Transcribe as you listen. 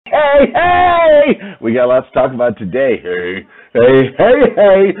hey! We got lots to talk about today. Hey.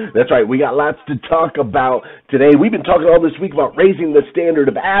 That's right, we got lots to talk about today. We've been talking all this week about raising the standard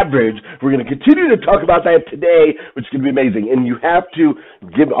of average. We're going to continue to talk about that today, which is going to be amazing. And you have to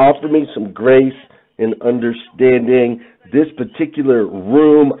offer me some grace and understanding. This particular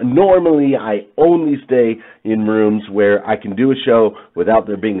room, normally I only stay in rooms where I can do a show without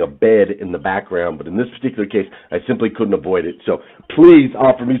there being a bed in the background, but in this particular case, I simply couldn't avoid it. So please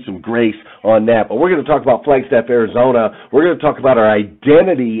offer me some grace on that. But we're going to talk about Flagstaff, Arizona. We're going to talk about our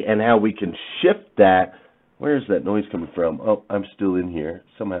identity and how we can shift that. Where is that noise coming from? Oh, I'm still in here.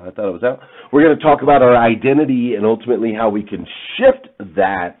 Somehow I thought I was out. We're going to talk about our identity and ultimately how we can shift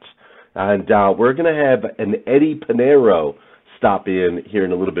that. And we're going to have an Eddie Pinero stop in here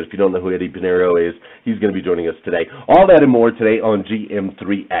in a little bit. If you don't know who Eddie Pinero is, he's going to be joining us today. All that and more today on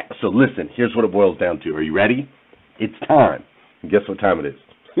GM3X. So listen, here's what it boils down to. Are you ready? It's time. And guess what time it is?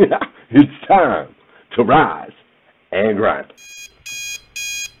 It's time to rise and grind.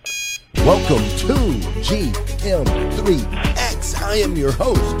 Welcome to GM3X. I am your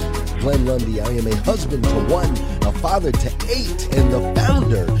host, Glenn Lundy. I am a husband to one, a father to 8, and the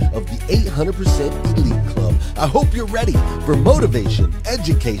founder of the 800% Elite Club. I hope you're ready for motivation,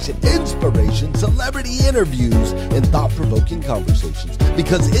 education, inspiration, celebrity interviews, and thought-provoking conversations,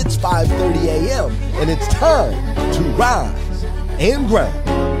 because it's 5:30 a.m. and it's time to rise and grind.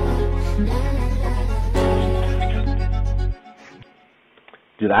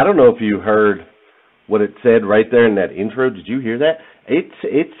 Dude, I don't know if you heard what it said right there in that intro. Did you hear that?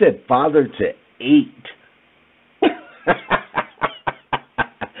 It said father to 8.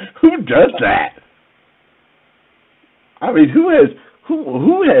 Who does that? I mean, who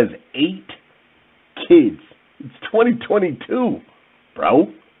has 8 kids? It's 2022, bro.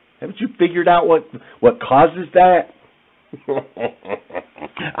 Haven't you figured out what causes that?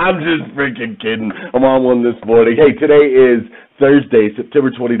 I'm just freaking kidding. I'm on one this morning. Hey, today is Thursday,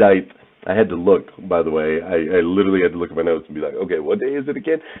 September 29th. I had to look, by the way. I literally had to look at my notes and be like, okay, what day is it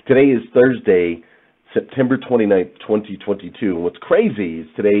again? Today is Thursday, September 29th, 2022. And what's crazy is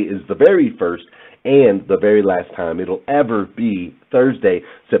today is the very first and the very last time it'll ever be Thursday,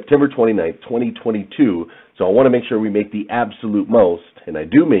 September 29th, 2022. So I want to make sure we make the absolute most, and I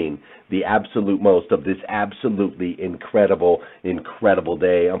do mean the absolute most of this absolutely incredible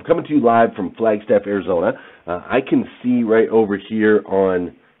day. I'm coming to you live from Flagstaff, Arizona. I can see right over here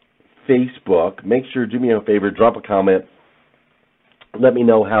on Facebook. Make sure, do me a favor, drop a comment. Let me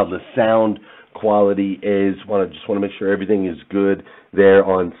know how the sound quality is. Just want to make sure everything is good there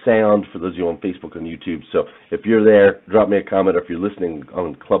on sound for those of you on Facebook and YouTube. So if you're there, drop me a comment, or if you're listening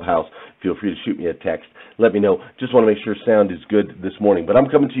on Clubhouse, feel free to shoot me a text. Let me know. Just want to make sure sound is good this morning. But I'm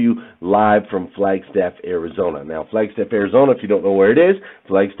coming to you live from Flagstaff, Arizona. Now, Flagstaff, Arizona, if you don't know where it is,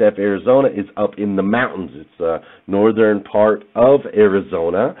 Flagstaff, Arizona is up in the mountains. It's the northern part of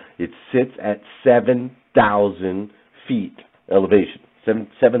Arizona. It sits at 7,000 feet elevation.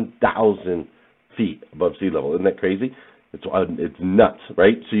 7,000 feet above sea level. Isn't that crazy? It's nuts,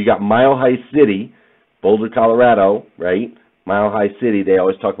 right? So you got Mile High City, Boulder, Colorado, right? Mile High City, they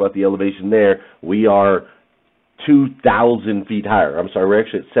always talk about the elevation there. We are 2,000 feet higher. I'm sorry, we're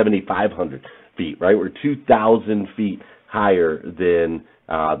actually at 7,500 feet, right? We're 2,000 feet higher than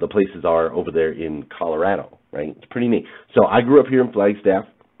the places are over there in Colorado, right? It's pretty neat. So I grew up here in Flagstaff,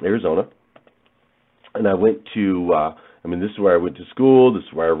 Arizona, and I went to this is where I went to school. This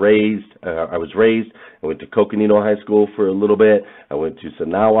is where I was raised. I went to Coconino High School for a little bit. I went to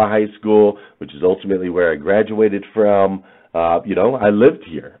Sanawa High School, which is ultimately where I graduated from. I lived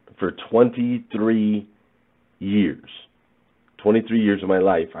here for 23 years. 23 years of my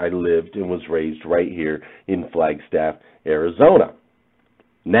life, I lived and was raised right here in Flagstaff, Arizona.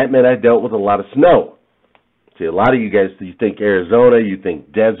 And that meant I dealt with a lot of snow. See, a lot of you guys, you think Arizona, you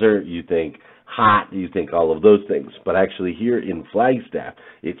think desert, you think hot, you think all of those things. But actually here in Flagstaff,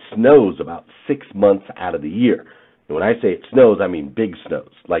 it snows about 6 months out of the year. And when I say it snows, I mean big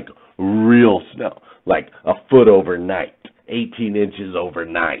snows, like real snow, like a foot overnight, 18 inches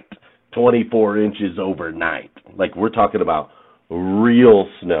overnight, 24 inches overnight. Like we're talking about real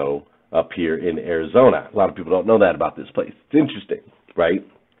snow up here in Arizona. A lot of people don't know that about this place. It's interesting, right?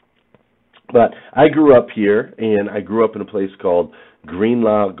 But I grew up here, and I grew up in a place called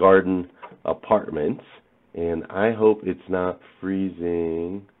Greenlaw Garden Apartments, and I hope it's not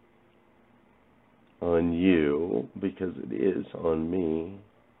freezing on you, because it is on me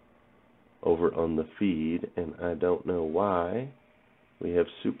over on the feed, and I don't know why. We have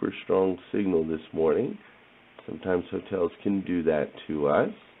super strong signal this morning. Sometimes hotels can do that to us.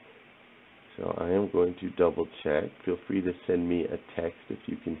 So I am going to double check. Feel free to send me a text if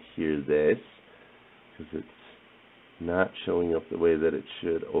you can hear this, because it's not showing up the way that it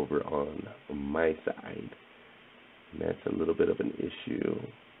should over on my side. And that's a little bit of an issue.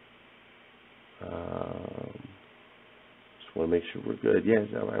 Just want to make sure we're good. Yes,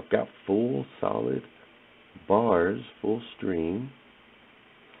 I've got full solid bars, full stream.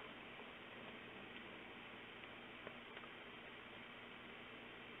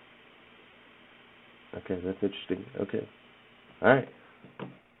 Okay, that's interesting. Okay. All right.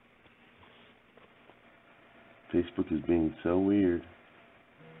 Facebook is being so weird.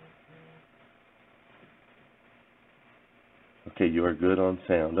 Okay, you are good on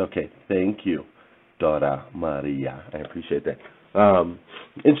sound. Okay, thank you, Dora Maria. I appreciate that.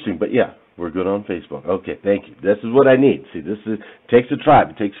 Interesting, but yeah, we're good on Facebook. Okay, thank you. This is what I need. See, takes a tribe,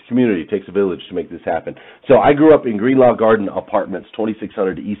 it takes a community, it takes a village to make this happen. So I grew up in Greenlaw Garden Apartments,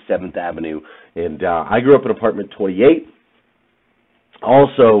 2600 East 7th Avenue, and I grew up in apartment 28.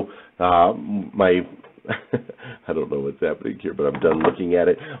 Also, my I don't know what's happening here, but I'm done looking at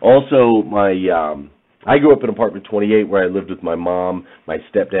it. Also, I grew up in apartment 28 where I lived with my mom, my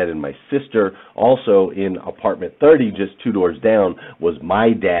stepdad, and my sister. Also in apartment 30, just 2 doors down, was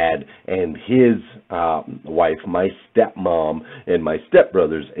my dad and his wife, my stepmom, and my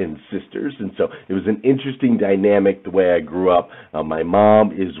stepbrothers and sisters. And so it was an interesting dynamic the way I grew up. My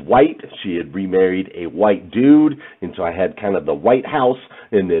mom is white. She had remarried a white dude, and so I had kind of the white house.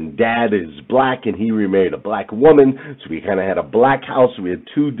 And then dad is black, and he remarried a black woman. So we kind of had a black house. We had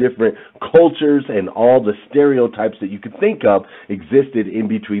 2 different cultures, and all the stereotypes that you could think of existed in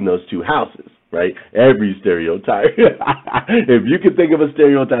between those 2 houses, right? Every stereotype. If you could think of a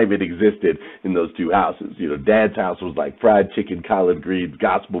stereotype, it existed in those 2 houses. You know, dad's house was like fried chicken, collard greens,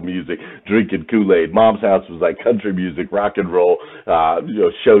 gospel music, drinking Kool-Aid. Mom's house was like country music, rock and roll,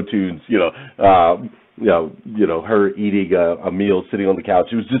 show tunes, her eating a meal, sitting on the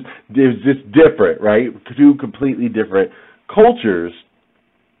couch. It was just different, right? 2 completely different cultures.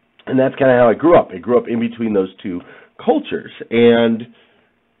 And that's kind of how I grew up. I grew up in between those 2 cultures. And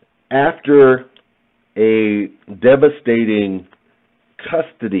after a devastating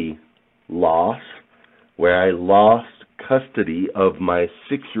custody loss, where I lost custody of my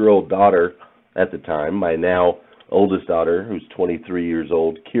 6-year-old daughter at the time, my now oldest daughter, who's 23 years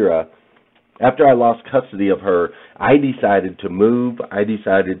old, Kira, after I lost custody of her, I decided to move. I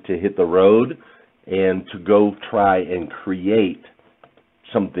decided to hit the road and to go try and create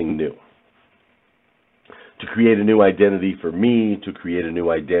something new, to create a new identity for me, to create a new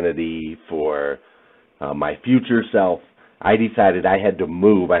identity for my future self. I decided I had to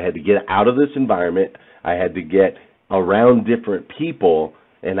move. I had to get out of this environment. I had to get around different people,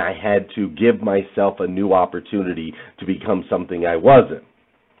 and I had to give myself a new opportunity to become something I wasn't.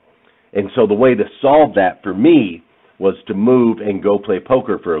 And so the way to solve that for me was to move and go play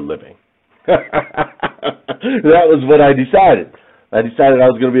poker for a living. That was what I decided. I decided I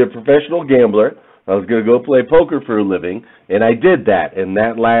was going to be a professional gambler. I was going to go play poker for a living, and I did that. And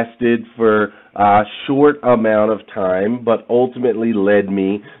that lasted for a short amount of time, but ultimately led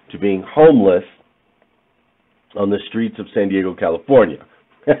me to being homeless on the streets of San Diego, California.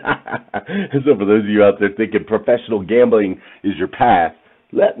 So for those of you out there thinking professional gambling is your path,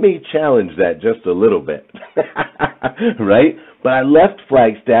 let me challenge that just a little bit, right? But I left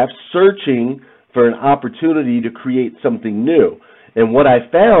Flagstaff searching for an opportunity to create something new. And what I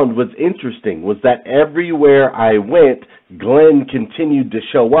found was interesting was that everywhere I went, Glenn continued to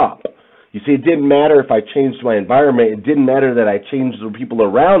show up. You see, it didn't matter if I changed my environment. It didn't matter that I changed the people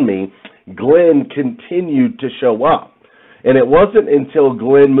around me. Glenn continued to show up. And it wasn't until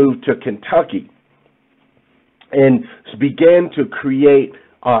Glenn moved to Kentucky and began to create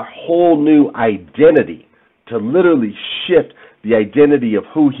a whole new identity, to literally shift the identity of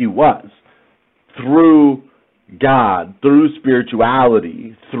who he was through God, through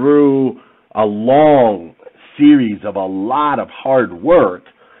spirituality, through a long series of a lot of hard work.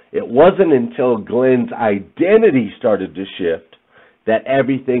 It wasn't until Glenn's identity started to shift that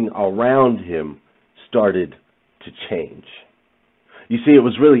everything around him started to change. You see, it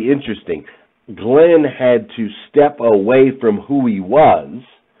was really interesting. Glenn had to step away from who he was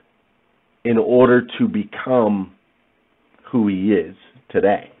in order to become who he is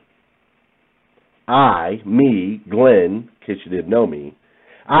today. Glenn, in case you didn't know me,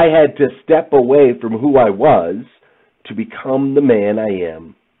 I had to step away from who I was to become the man I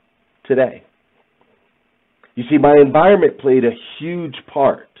am today. You see, my environment played a huge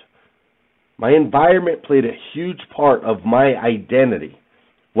part. My environment played a huge part of my identity,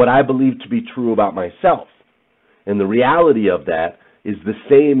 what I believe to be true about myself. And the reality of that is the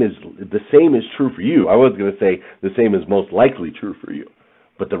same is true for you. I was going to say the same is most likely true for you.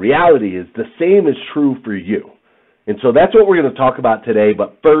 But the reality is the same is true for you. And so that's what we're going to talk about today.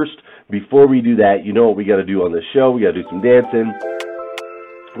 But first, before we do that, you know what we got to do on this show. We got to do some dancing.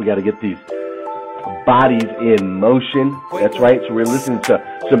 We got to get these bodies in motion. That's right. So we're listening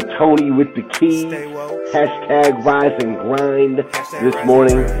to some Tony with the Keys. Hashtag Rise and Grind this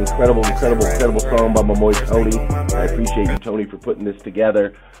morning. Incredible song by my boy Tony. I appreciate you, Tony, for putting this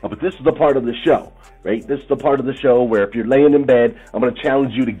together. But this is the part of the show, right? This is the part of the show where if you're laying in bed, I'm going to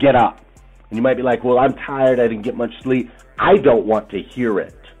challenge you to get up. And you might be like, well, I'm tired. I didn't get much sleep. I don't want to hear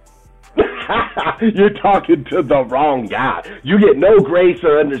it. You're talking to the wrong guy. You get no grace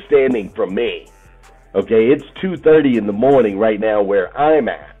or understanding from me. Okay, it's 2:30 in the morning right now where I'm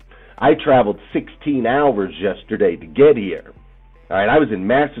at. I traveled 16 hours yesterday to get here. All right, I was in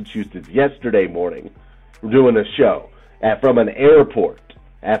Massachusetts yesterday morning doing a show from an airport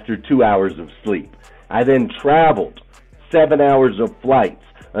after 2 hours of sleep. I then traveled 7 hours of flights,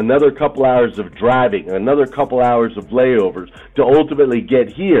 another couple hours of driving, another couple hours of layovers to ultimately get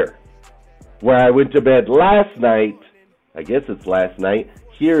here, where I went to bed last night. I guess it's last night.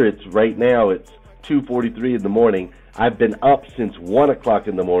 Here it's right now. It's 2:43 in the morning. I've been up since 1 o'clock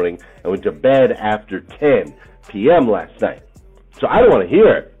in the morning. I went to bed after 10 p.m. last night. So I don't want to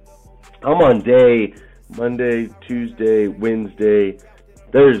hear it. I'm on day Monday, Tuesday, Wednesday,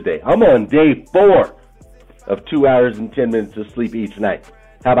 Thursday. I'm on day 4 of 2 hours and 10 minutes of sleep each night.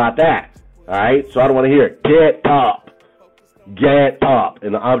 How about that? All right? So I don't want to hear it. Get up. Get up.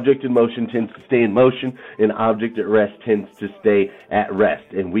 An object in motion tends to stay in motion. An object at rest tends to stay at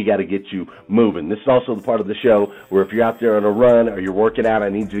rest. And we got to get you moving. This is also the part of the show where if you're out there on a run or you're working out, I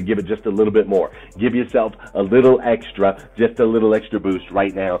need you to give it just a little bit more. Give yourself a little extra, just a little extra boost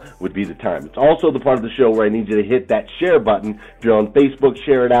right now would be the time. It's also the part of the show where I need you to hit that share button. If you're on Facebook,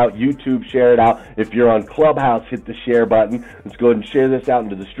 share it out. YouTube, share it out. If you're on Clubhouse, hit the share button. Let's go ahead and share this out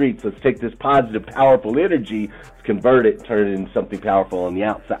into the streets. Let's take this positive, powerful energy, convert it, turn it into something powerful on the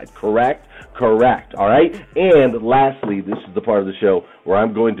outside. Correct? Correct. All right? And lastly, this is the part of the show where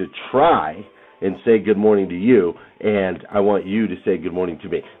I'm going to try and say good morning to you, and I want you to say good morning to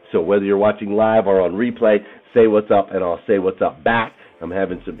me. So whether you're watching live or on replay, say what's up, and I'll say what's up back. I'm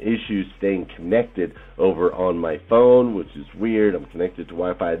having some issues staying connected over on my phone, which is weird. I'm connected to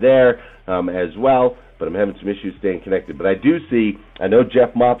Wi-Fi there as well, but I'm having some issues staying connected. But I know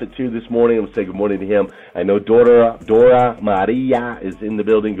Jeff Moffitt too this morning. I'm going to say good morning to him. I know Dora Maria is in the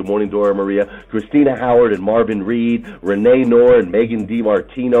building. Good morning, Dora Maria. Christina Howard and Marvin Reed. Renee Knorr and Megan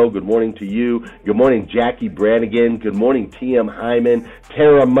DiMartino. Good morning to you. Good morning, Jackie Brannigan. Good morning, T.M. Hyman.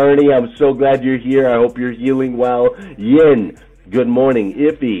 Tara Murney, I'm so glad you're here. I hope you're healing well. Yin. Good morning.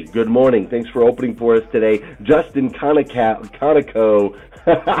 Iffy, good morning. Thanks for opening for us today. Justin Conoco,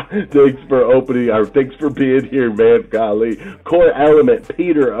 thanks for opening, or thanks for being here, man. Golly. Core Element,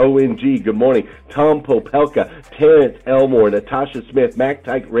 Peter ONG, good morning. Tom Popelka, Terrence Elmore, Natasha Smith, Mac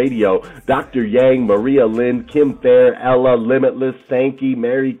Tyke Radio, Dr. Yang, Maria Lynn, Kim Fair, Ella, Limitless, Sankey,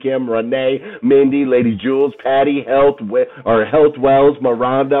 Mary Kim, Renee, Mindy, Lady Jules, Patty, Health Wells,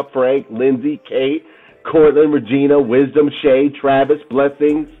 Miranda, Frank, Lindsay, Kate, Cortland, Regina, Wisdom, Shay, Travis,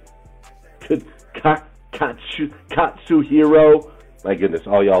 Blessings, Katsuhiro. My goodness,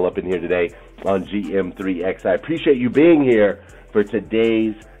 all y'all up in here today on GM3X. I appreciate you being here for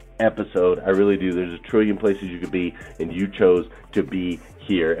today's episode. I really do. There's a trillion places you could be, and you chose to be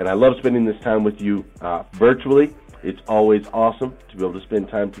here. And I love spending this time with you virtually. It's always awesome to be able to spend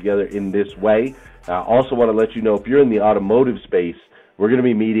time together in this way. I also want to let you know, if you're in the automotive space, we're going to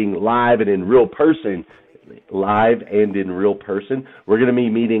be meeting live and in real person. We're going to be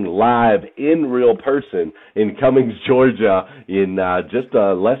meeting live in real person in Cummings, Georgia in just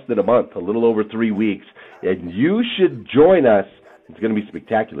less than a month, a little over 3 weeks. And you should join us. It's going to be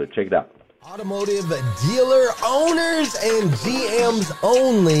spectacular. Check it out. Automotive dealer owners and GMs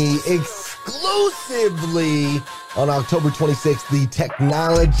only, exclusively on October 26th, the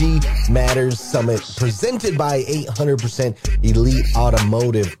Technology Matters Summit presented by 800% Elite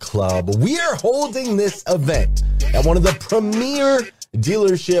Automotive Club. We are holding this event at one of the premier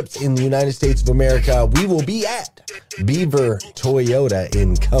dealerships in the United States of America. We will be at Beaver Toyota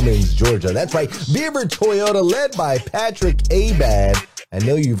in Cummings, Georgia. That's right, Beaver Toyota, led by Patrick Abad. I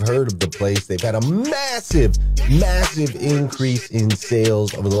know you've heard of the place. They've had a massive increase in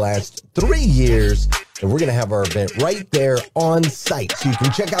sales over the last 3 years. And we're going to have our event right there on site. So you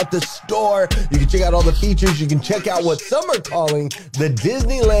can check out the store. You can check out all the features. You can check out what some are calling the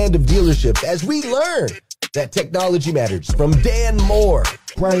Disneyland of dealerships as we learn That Technology Matters from Dan Moore,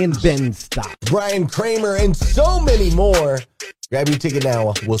 Brian Benstock, Brian Kramer, and so many more. Grab your ticket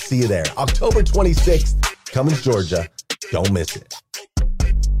now. We'll see you there. October 26th, Cummins, Georgia. Don't miss it.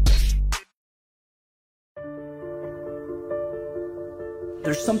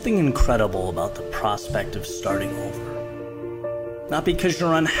 There's something incredible about the prospect of starting over. Not because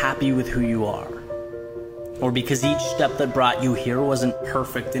you're unhappy with who you are, or because each step that brought you here wasn't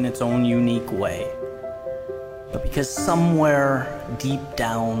perfect in its own unique way, but because somewhere deep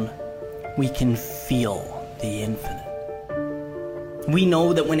down, we can feel the infinite. We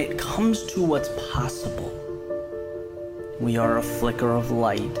know that when it comes to what's possible, we are a flicker of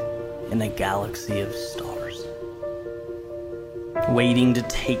light in a galaxy of stars, waiting to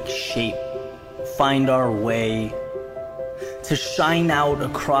take shape, find our way, to shine out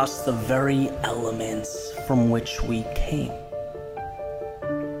across the very elements from which we came.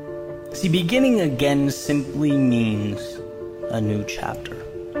 See, beginning again simply means a new chapter.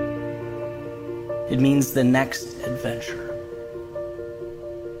 It means the next adventure.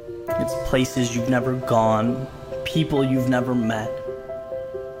 It's places you've never gone, people you've never met.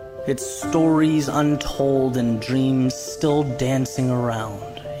 It's stories untold and dreams still dancing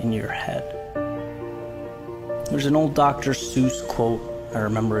around in your head. There's an old Dr. Seuss quote I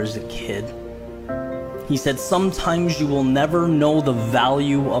remember as a kid. He said, "Sometimes you will never know the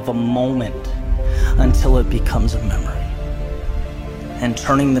value of a moment until it becomes a memory." And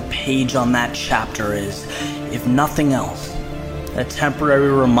turning the page on that chapter is, if nothing else, a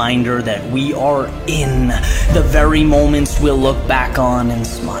temporary reminder that we are in the very moments we'll look back on and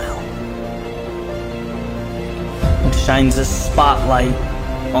smile. It shines a spotlight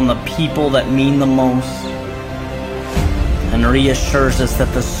on the people that mean the most, and reassures us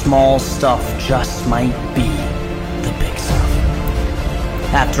that the small stuff just might be the big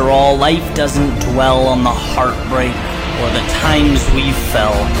stuff. After all, life doesn't dwell on the heartbreak or the times we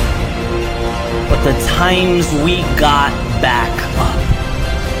fell, but the times we got back up.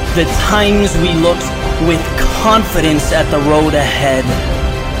 The times we looked with confidence at the road ahead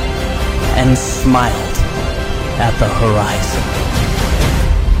and smiled at the horizon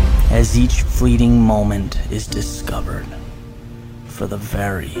as each fleeting moment is discovered for the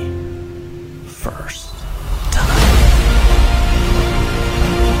very first time.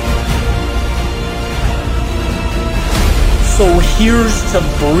 So here's to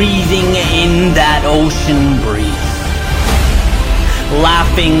breathing in that ocean breeze,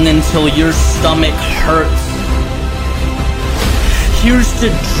 laughing until your stomach hurts. Here's to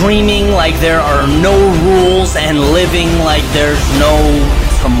dreaming like there are no rules and living like there's no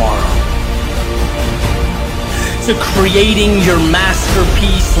tomorrow. To creating your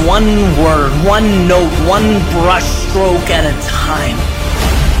masterpiece, one word, one note, one brush stroke at a time.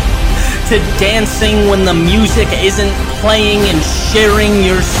 To dancing when the music isn't playing and sharing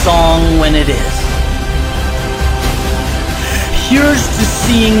your song when it is. Here's to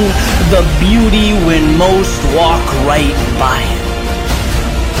seeing the beauty when most walk right by it.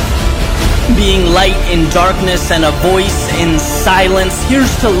 Being light in darkness and a voice in silence.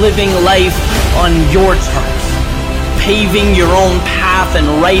 Here's to living life on your terms, paving your own path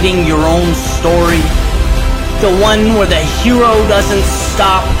and writing your own story. The one where the hero doesn't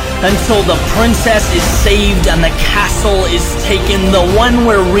stop until the princess is saved and the castle is taken. The one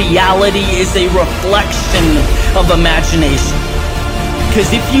where reality is a reflection of imagination.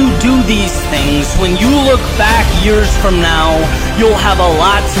 Because if you do these things, when you look back years from now, you'll have a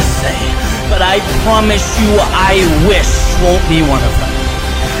lot to say. But I promise you, I wish won't be one of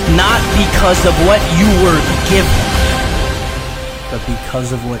them. Not because of what you were given, but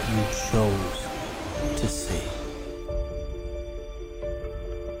because of what you chose to see.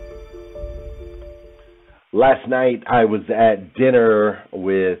 Last night I was at dinner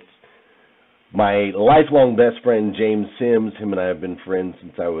with my lifelong best friend, James Sims. Him and I have been friends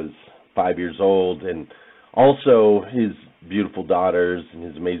since I was 5 years old, and also his beautiful daughters and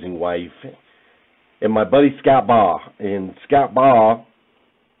his amazing wife, and my buddy Scott Baugh. And Scott Baugh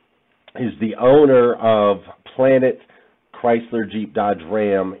is the owner of Planet Chrysler Jeep Dodge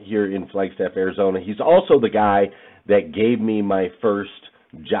Ram here in Flagstaff, Arizona. He's also the guy that gave me my first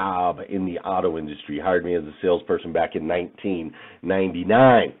job in the auto industry, hired me as a salesperson back in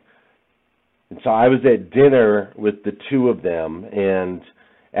 1999. And so I was at dinner with the two of them, and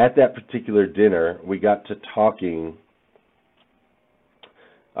at that particular dinner, we got to talking,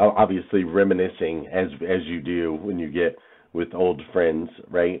 obviously reminiscing, as you do when you get with old friends,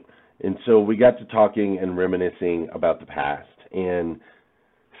 right? And so we got to talking and reminiscing about the past. And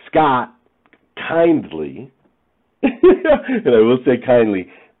Scott kindly, and I will say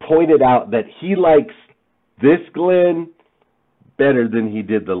kindly, pointed out that he likes this Glenn better than he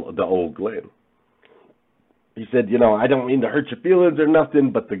did the old Glenn. He said, I don't mean to hurt your feelings or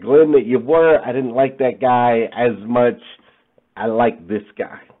nothing, but the Glenn that you were, I didn't like that guy as much. I like this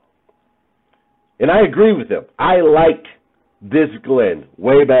guy. And I agree with him. I like this Glenn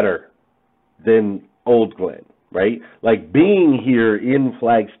way better than old Glenn, right? Like being here in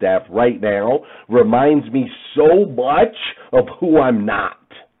Flagstaff right now reminds me so much of who I'm not.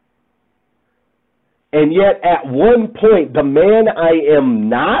 And yet at one point, the man I am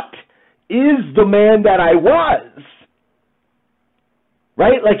not is the man that I was.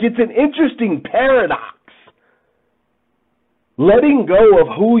 Right? Like it's an interesting paradox. Letting go of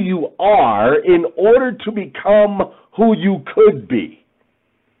who you are in order to become who you could be.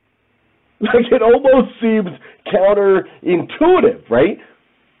 Like it almost seems counterintuitive, right?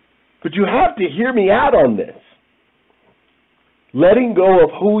 But you have to hear me out on this. Letting go of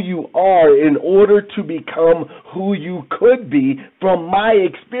who you are in order to become who you could be, from my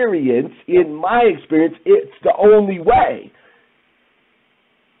experience, it's the only way.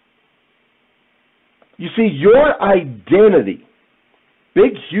 You see, your identity,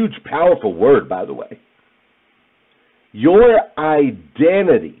 big, huge, powerful word, by the way. Your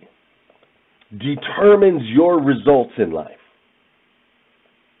identity determines your results in life.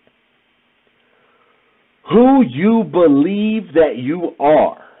 Who you believe that you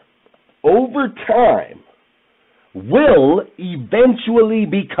are over time will eventually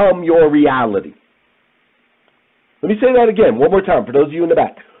become your reality. Let me say that again one more time for those of you in the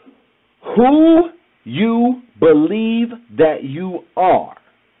back. Who you believe that you are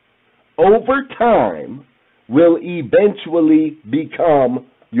over time will eventually become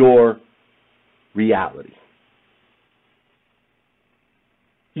your reality.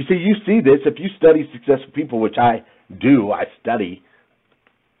 You see, you see this if you study successful people, which I do. I study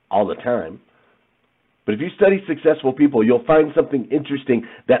all the time. But if you study successful people, you'll find something interesting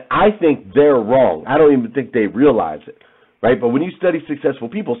that I think they're wrong. I don't even think they realize it, right? But when you study successful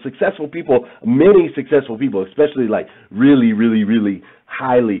people, many successful people, especially like really, really, really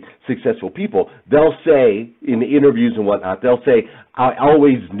highly successful people, they'll say in interviews and whatnot, they'll say, I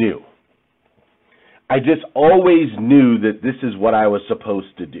always knew. I just always knew that this is what I was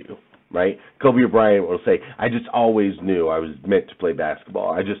supposed to do, right? Kobe Bryant will say, I just always knew I was meant to play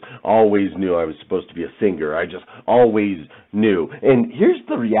basketball. I just always knew I was supposed to be a singer. I just always knew. And here's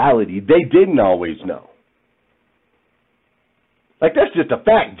the reality. They didn't always know. Like, that's just a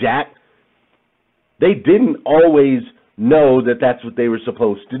fact, Jack. They didn't always know that that's what they were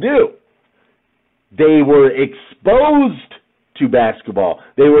supposed to do. They were exposed to basketball.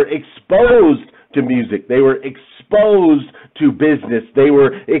 They were exposed to music. They were exposed to business. They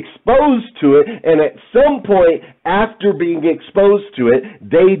were exposed to it, and at some point after being exposed to it,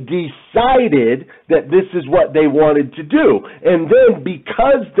 they decided that this is what they wanted to do. And then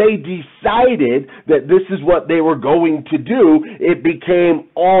because they decided that this is what they were going to do, it became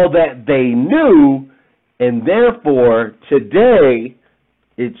all that they knew, and therefore today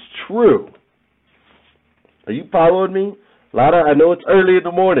it's true. Are you following me? Lada, I know it's early in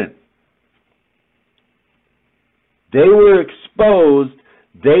the morning. They were exposed.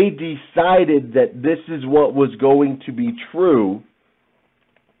 They decided that this is what was going to be true.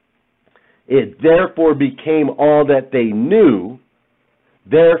 It therefore became all that they knew.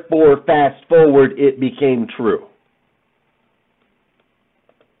 Therefore, fast forward, it became true.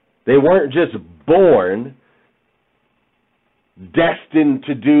 They weren't just born destined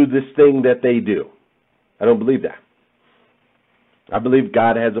to do this thing that they do. I don't believe that. I believe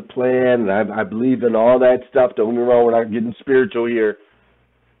God has a plan, and I believe in all that stuff. Don't get me wrong, we're not getting spiritual here.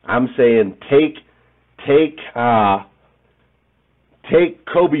 I'm saying take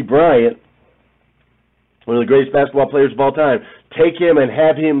Kobe Bryant, one of the greatest basketball players of all time. Take him and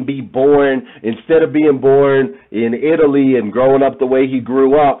have him be born, instead of being born in Italy and growing up the way he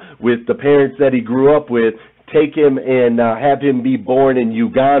grew up with the parents that he grew up with, take him and have him be born in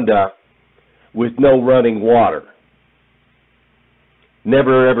Uganda with no running water.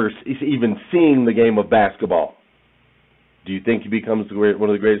 Never ever even seeing the game of basketball. Do you think he becomes one of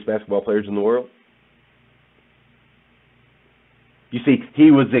the greatest basketball players in the world? You see,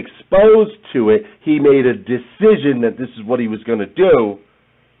 he was exposed to it. He made a decision that this is what he was going to do.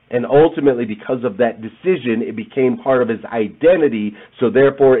 And ultimately, because of that decision, it became part of his identity. So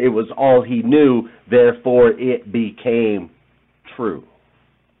therefore, it was all he knew. Therefore, it became true.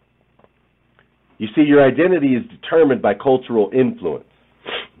 You see, your identity is determined by cultural influence.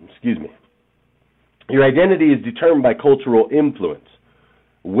 Excuse me. Your identity is determined by cultural influence.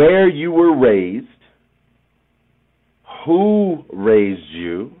 Where you were raised, who raised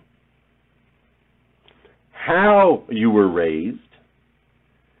you, how you were raised,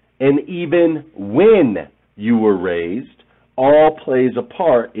 and even when you were raised, all plays a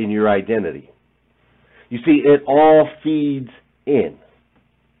part in your identity. You see, it all feeds in.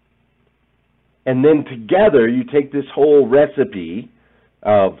 And then together, you take this whole recipe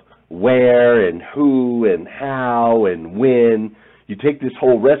of where and who and how and when. You take this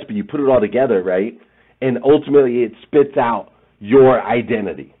whole recipe, you put it all together, right? And ultimately, it spits out your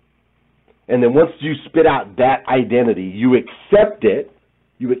identity. And then once you spit out that identity, you accept it.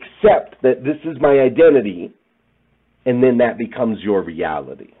 You accept that this is my identity, and then that becomes your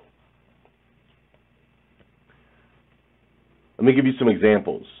reality. Let me give you some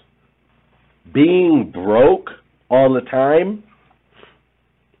examples. Being broke all the time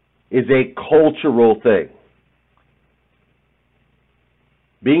is a cultural thing.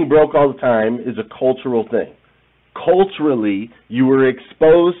 Being broke all the time is a cultural thing. Culturally, you were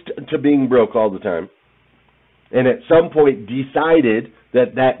exposed to being broke all the time, and at some point decided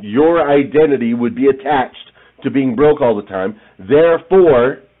that your identity would be attached to being broke all the time.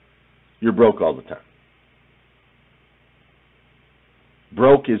 Therefore, you're broke all the time.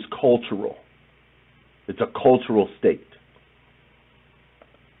 Broke is cultural. It's a cultural state.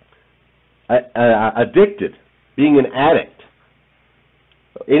 Addicted, being an addict,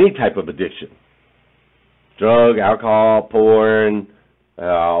 any type of addiction, drug, alcohol, porn,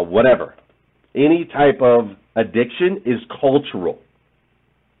 whatever. Any type of addiction is cultural.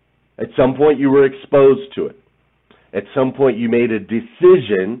 At some point you were exposed to it. At some point you made a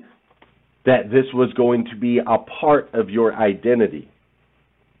decision that this was going to be a part of your identity.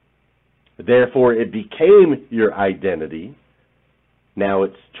 Therefore, it became your identity. Now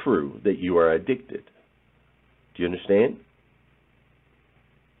it's true that you are addicted. Do you understand?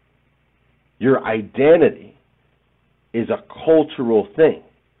 Your identity is a cultural thing.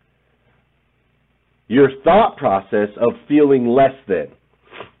 Your thought process of feeling less than,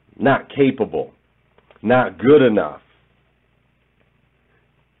 not capable, not good enough,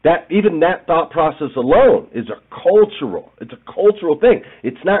 even that thought process alone is it's a cultural thing.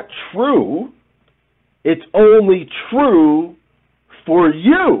 It's not true. It's only true for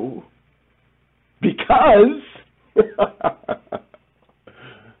you because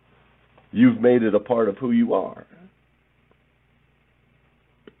you've made it a part of who you are.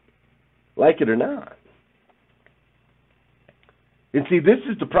 Like it or not. And see, this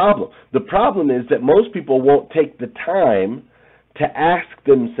is the problem. The problem is that most people won't take the time to ask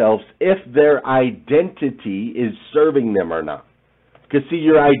themselves if their identity is serving them or not. Because, see,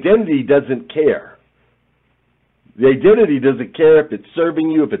 your identity doesn't care. The identity doesn't care if it's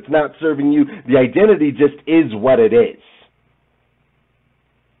serving you, if it's not serving you. The identity just is what it is.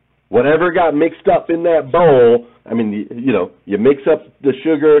 Whatever got mixed up in that bowl, I mean, you mix up the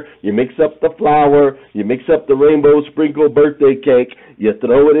sugar, you mix up the flour, you mix up the rainbow sprinkle birthday cake, you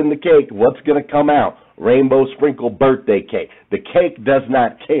throw it in the cake, what's going to come out? Rainbow sprinkle birthday cake. The cake does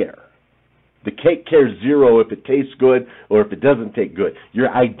not care. The cake cares zero if it tastes good or if it doesn't taste good. Your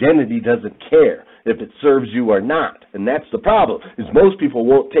identity doesn't care if it serves you or not. And that's the problem, is most people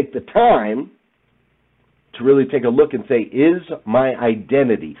won't take the time to really take a look and say, is my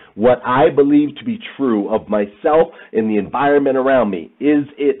identity, what I believe to be true of myself and the environment around me, is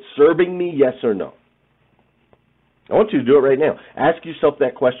it serving me, yes or no? I want you to do it right now. Ask yourself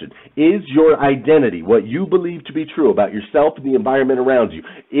that question. Is your identity, what you believe to be true about yourself and the environment around you,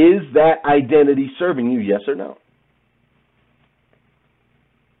 is that identity serving you, yes or no?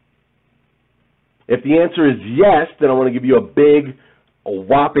 If the answer is yes, then I want to give you a big,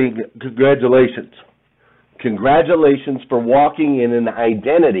 whopping congratulations. Congratulations for walking in an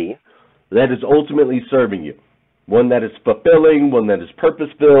identity that is ultimately serving you. One that is fulfilling, one that is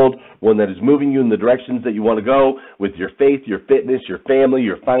purpose-filled, one that is moving you in the directions that you want to go with your faith, your fitness, your family,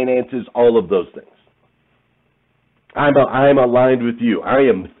 your finances, all of those things. I'm aligned with you. I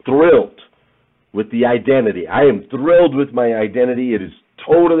am thrilled with the identity. I am thrilled with my identity. It is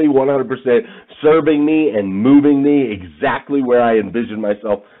totally 100% serving me and moving me exactly where I envision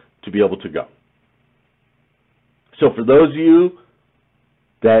myself to be able to go. So for those of you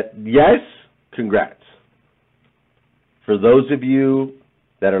that, yes, congrats. For those of you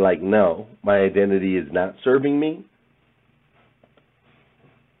that are like, no, my identity is not serving me,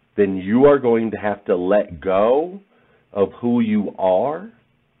 then you are going to have to let go of who you are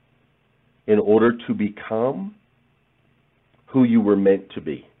in order to become who you were meant to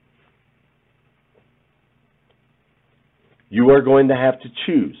be. You are going to have to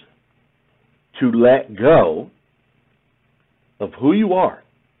choose to let go of who you are.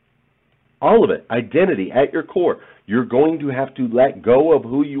 All of it, identity at your core. You're going to have to let go of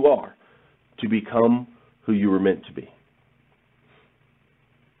who you are to become who you were meant to be.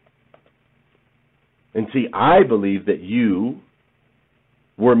 And see, I believe that you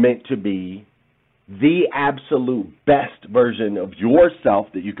were meant to be the absolute best version of yourself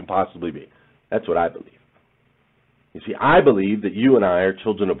that you can possibly be. That's what I believe. You see, I believe that you and I are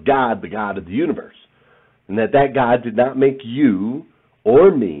children of God, the God of the universe, and that God did not make you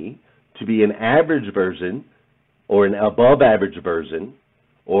or me to be an average version or an above average version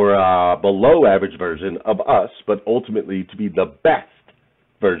or a below average version of us, but ultimately to be the best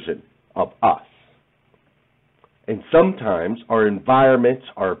version of us. And sometimes our environments,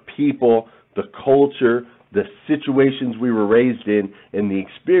 our people, the culture, the situations we were raised in, and the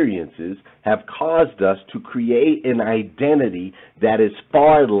experiences have caused us to create an identity that is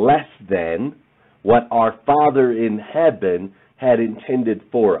far less than what our Father in heaven had intended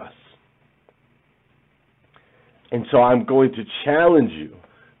for us. And so I'm going to challenge you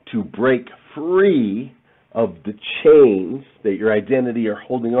to break free of the chains that your identity are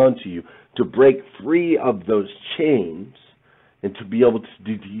holding on to you, to break free of those chains and to be able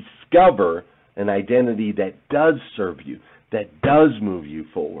to discover an identity that does serve you, that does move you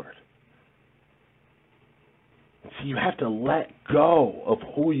forward. So you have to let go of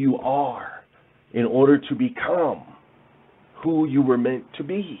who you are in order to become who you were meant to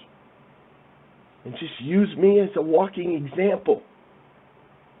be. And just use me as a walking example.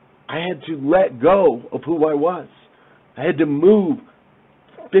 I had to let go of who I was. I had to move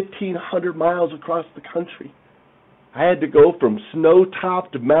 1,500 miles across the country. I had to go from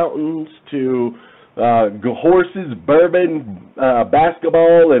snow-topped mountains to horses, bourbon,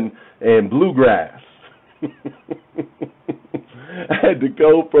 basketball, and bluegrass. I had to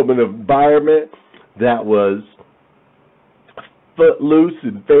go from an environment that was footloose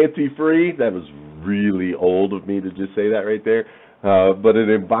and fancy-free. That was really old of me to just say that right there. But an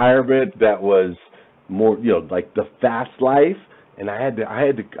environment that was more, like the fast life. And I had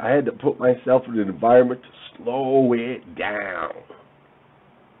to put myself in an environment to slow it down.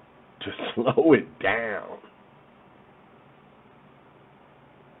 To slow it down.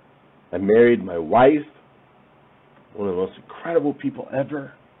 I married my wife, one of the most incredible people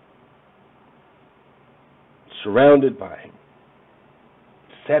ever. Surrounded by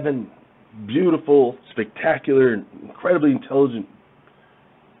 7 beautiful, spectacular, incredibly intelligent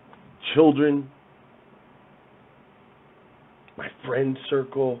children. My friend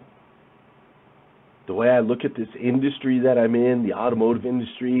circle, the way I look at this industry that I'm in, the automotive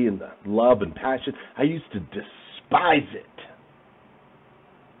industry, and the love and passion, I used to despise it.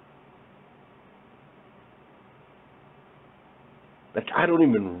 Like, I don't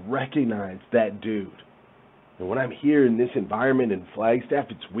even recognize that dude. And when I'm here in this environment in Flagstaff,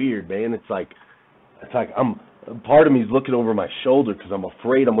 it's weird, man. It's like part of me is looking over my shoulder because I'm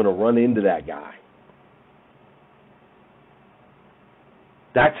afraid I'm going to run into that guy.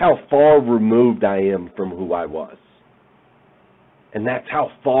 That's how far removed I am from who I was. And that's how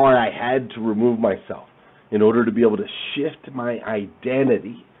far I had to remove myself in order to be able to shift my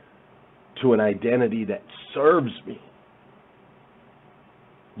identity to an identity that serves me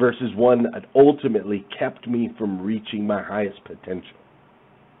versus one that ultimately kept me from reaching my highest potential.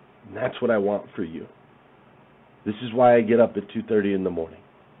 And that's what I want for you. This is why I get up at 2:30 in the morning.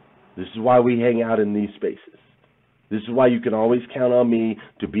 This is why we hang out in these spaces. This is why you can always count on me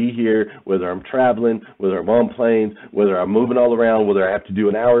to be here, whether I'm traveling, whether I'm on planes, whether I'm moving all around, whether I have to do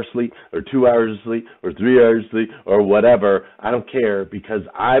an hour of sleep or 2 hours of sleep or 3 hours of sleep or whatever. I don't care, because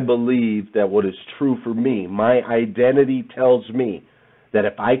I believe that what is true for me, my identity tells me that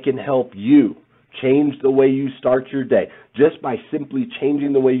if I can help you change the way you start your day, just by simply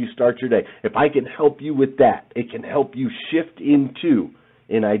changing the way you start your day, if I can help you with that, it can help you shift into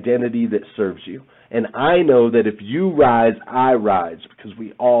an identity that serves you. And I know that if you rise, I rise, because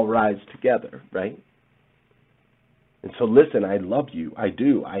we all rise together, right? And so listen, I love you. I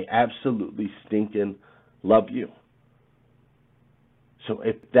do. I absolutely stinking love you. So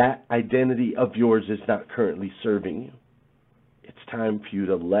if that identity of yours is not currently serving you, it's time for you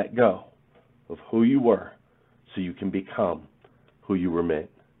to let go of who you were so you can become who you were meant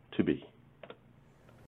to be.